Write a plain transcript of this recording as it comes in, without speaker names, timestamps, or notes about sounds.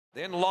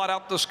Then Light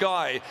Up the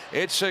Sky.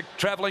 It's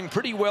travelling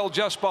pretty well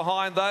just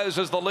behind those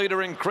as the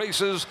leader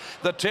increases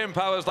the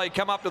tempo as they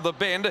come up to the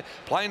bend.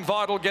 Plain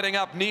Vital getting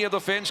up near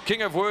the fence.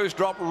 King of Woos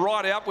drop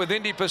right out with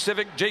Indy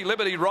Pacific. G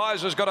Liberty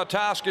Rise has got a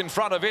task in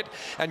front of it,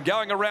 and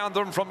going around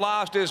them from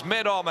last is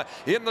Medom.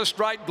 In the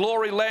straight,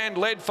 Glory Land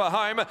led for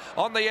home.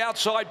 On the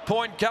outside,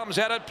 Point comes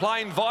at it.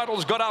 Plain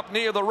Vital's got up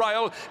near the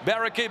rail.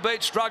 Barracky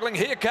Beat struggling.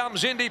 Here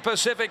comes Indy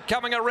Pacific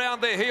coming around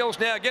their heels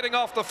now, getting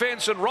off the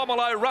fence, and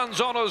Romolo runs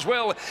on as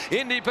well.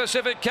 Indy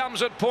Pacific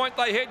comes at Point.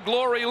 They head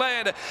Glory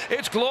Land.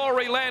 It's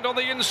Glory Land on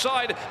the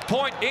inside.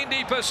 Point.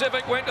 Indy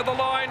Pacific went to the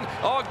line.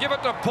 Oh, give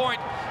it to Point.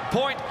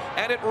 Point,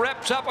 and it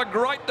wraps up a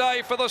great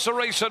day for the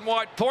Cerise and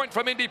White. Point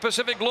from Indy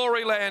Pacific,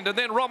 Glory Land, and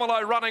then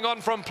Romolo running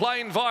on from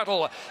Plain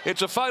Vital.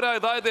 It's a photo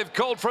though, they've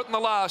called for it in the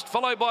last,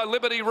 followed by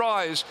Liberty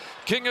Rise,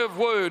 King of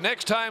Woo,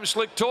 next home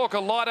Slick Talker,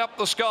 Light Up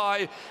the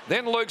Sky,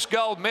 then Luke's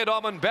Gold,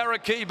 Medom and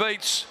Barracky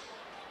Beats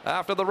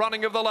after the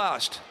running of the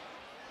last.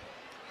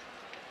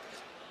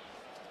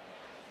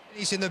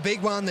 He's in the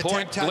big one, the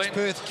Tap Touch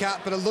Perth Cup,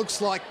 but it looks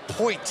like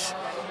Point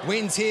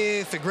wins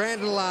here for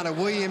Grant Alana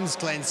Williams.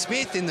 Glenn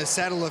Smith in the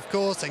saddle, of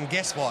course, and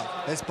guess what?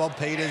 That's Bob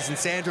Peters and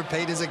Sandra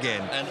Peters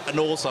again. And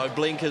also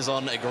blinkers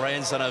on a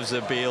grandson of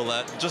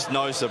Zabeel. Just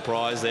no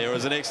surprise there. It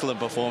was an excellent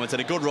performance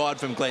and a good ride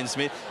from Glenn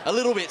Smith. A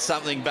little bit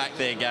something back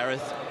there,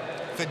 Gareth.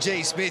 For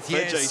G. Smith,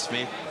 yes. For G.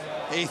 Smith.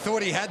 He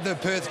thought he had the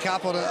Perth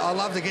Cup. I'd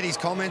love to get his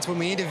comments when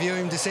we interview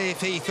him to see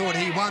if he thought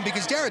he won,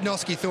 because Jared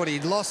Noski thought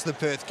he'd lost the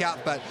Perth Cup,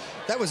 but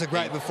that was a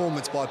great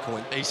performance by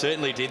Point. He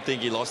certainly did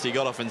think he lost. He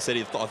got off and said,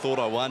 I thought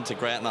I won to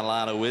Grant and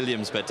Alana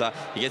Williams, but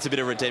he gets a bit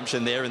of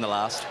redemption there in the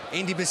last.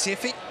 Indy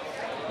Pacific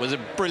was a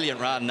brilliant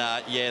run.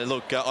 Yeah,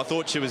 look, I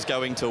thought she was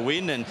going to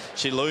win, and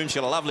she loomed. She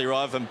got a lovely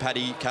ride from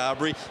Paddy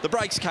Carberry. The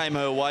breaks came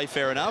her way,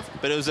 fair enough,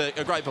 but it was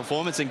a great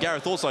performance. And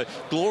Gareth, also,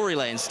 Glory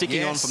Land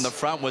sticking on from the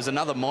front was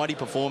another mighty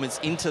performance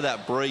into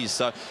that breeze.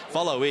 So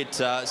follow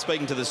it.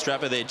 Speaking to the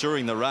strapper there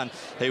during the run,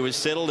 he was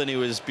settled and he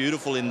was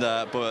beautiful in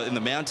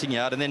the mounting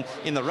yard, and then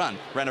in the run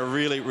ran a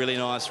really, really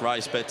nice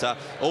race. But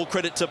all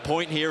credit to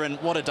Point here, and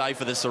what a day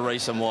for the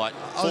Cerise and White.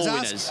 Four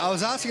winners. I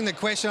was asking the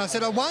question. I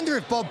said, I wonder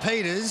if Bob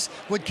Peters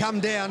would come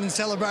down and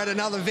celebrate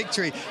another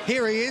victory.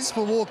 Here he is.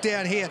 We'll walk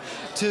down here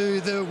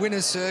to the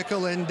winner's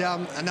circle, and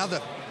another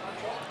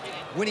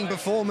winning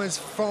performance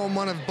from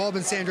one of Bob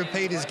and Sandra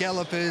Peters'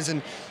 gallopers,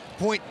 and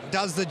Point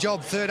does the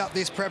job, third up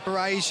this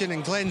preparation,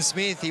 and Glenn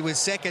Smith, he was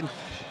second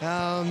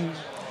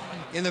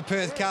in the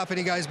Perth Cup, and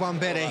he goes one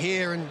better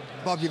here, and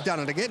Bob, you've done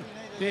it again.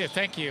 Yeah,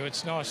 thank you.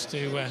 It's nice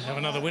to have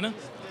another winner.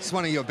 It's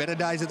one of your better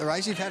days at the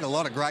race. You've had a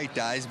lot of great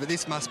days, but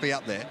this must be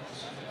up there.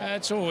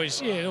 It's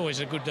always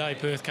a good day,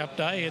 Perth Cup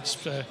day. It's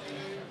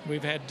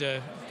we've had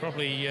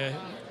probably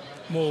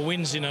more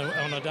wins on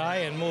a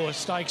day and more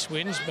stakes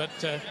wins, but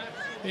yeah,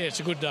 it's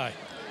a good day.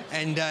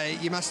 And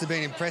you must have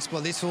been impressed by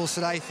this horse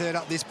today, third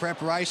up this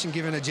preparation,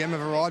 given a gem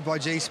of a ride by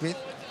G. Smith.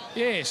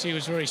 Yes, he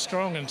was very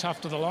strong and tough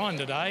to the line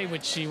today,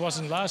 which he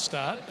wasn't last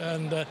start,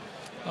 and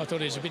I thought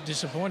he was a bit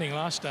disappointing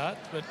last start,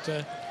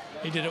 but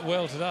he did it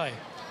well today.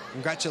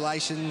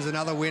 Congratulations,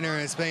 another winner.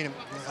 It's been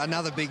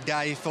another big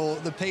day for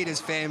the Peters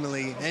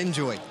family.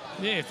 Enjoy.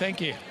 Yeah, thank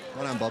you.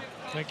 Well done, Bob.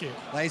 Thank you.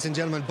 Ladies and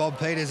gentlemen, Bob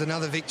Peters,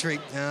 another victory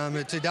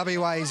to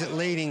WA's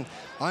leading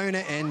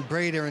owner and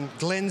breeder, and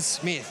Glenn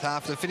Smith,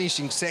 after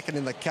finishing second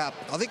in the Cup.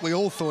 I think we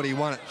all thought he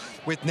won it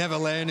with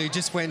Neverland, who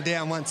just went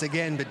down once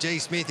again, but G.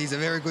 Smith, he's a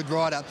very good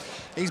rider.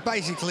 He's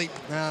basically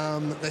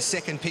the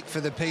second pick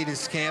for the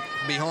Peters camp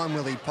behind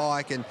Willie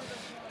Pike, and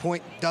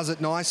Point does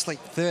it nicely.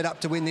 Third up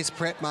to win this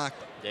prep, Mark.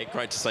 Yeah,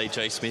 great to see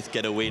G. Smith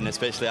get a win,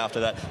 especially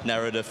after that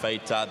narrow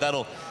defeat.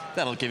 That'll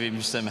give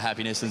him some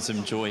happiness and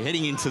some joy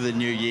heading into the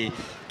new year,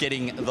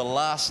 getting the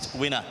last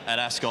winner at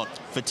Ascot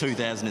for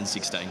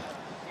 2016.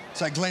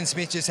 So Glenn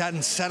Smith just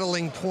had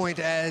settling Point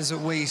as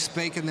we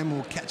speak, and then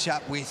we'll catch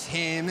up with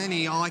him.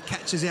 Any eye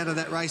catches out of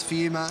that race for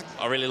you, Mark?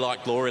 I really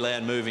like Glory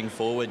Land moving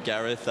forward,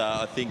 Gareth.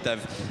 I think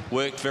they've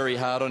worked very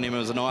hard on him. It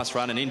was a nice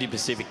run, and Indy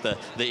Pacific,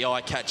 the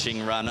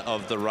eye-catching run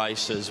of the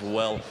race as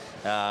well.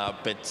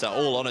 But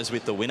all honours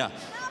with the winner.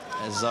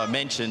 As I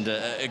mentioned,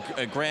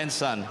 a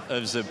grandson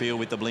of Zabeel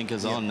with the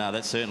blinkers on.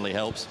 That certainly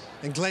helps.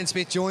 And Glenn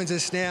Smith joins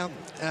us now.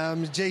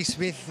 G.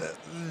 Smith,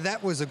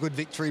 that was a good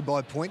victory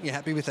by Point. You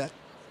happy with that?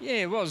 Yeah,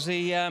 it was.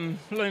 He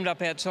loomed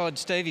up outside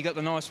Steve. He got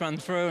the nice run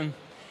through, and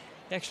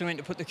he actually went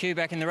to put the cue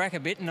back in the rack a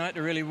bit, and I had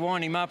to really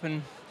wind him up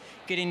and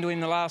get into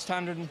him the last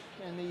 100,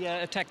 and he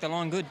attacked the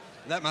line good.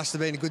 That must have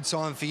been a good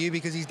sign for you,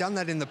 because he's done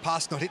that in the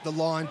past, not hit the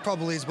line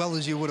probably as well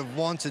as you would have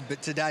wanted,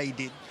 but today he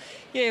did.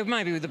 Yeah,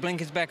 maybe with the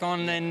blinkers back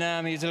on,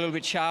 and he was a little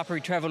bit sharper. He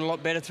travelled a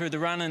lot better through the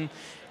run,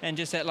 and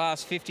just that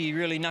last 50, he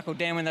really knuckled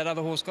down when that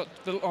other horse got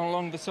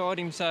along beside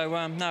him. So,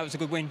 no, it was a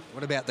good win.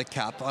 What about the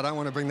Cup? I don't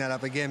want to bring that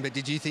up again, but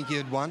did you think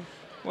you'd won?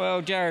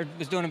 Well, Jared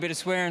was doing a bit of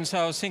swearing, so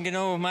I was thinking,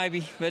 oh,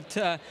 maybe. But,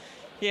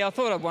 yeah, I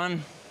thought I'd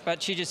won,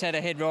 but she just had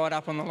her head right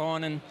up on the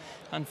line, and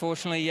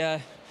unfortunately,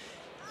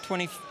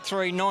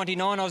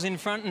 23.99 I was in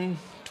front, and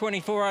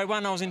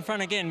 24.01, I was in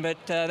front again, but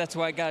that's the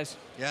way it goes.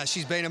 Yeah,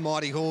 she's been a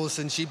mighty horse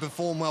and she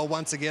performed well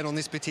once again on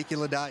this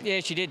particular day.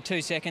 Yeah, she did,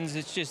 2 seconds.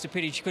 It's just a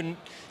pity she couldn't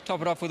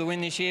top it off with a win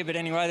this year, but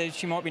anyway,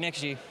 she might be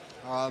next year.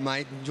 All right,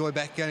 mate. Enjoy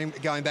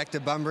going back to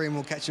Bunbury, and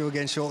we'll catch you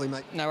again shortly,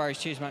 mate. No worries.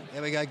 Cheers, mate.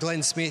 There we go.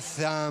 Glenn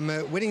Smith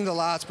winning the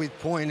last with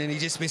point, and he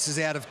just misses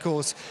out, of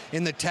course,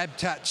 in the Tab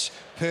Touch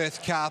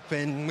Perth Cup,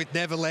 and with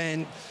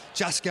Neverland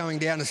just going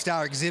down to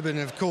Star Exhibit.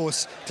 And, of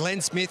course,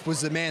 Glenn Smith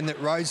was the man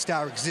that rode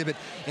Star Exhibit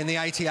in the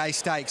ATA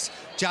Stakes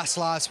just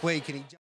last week. And he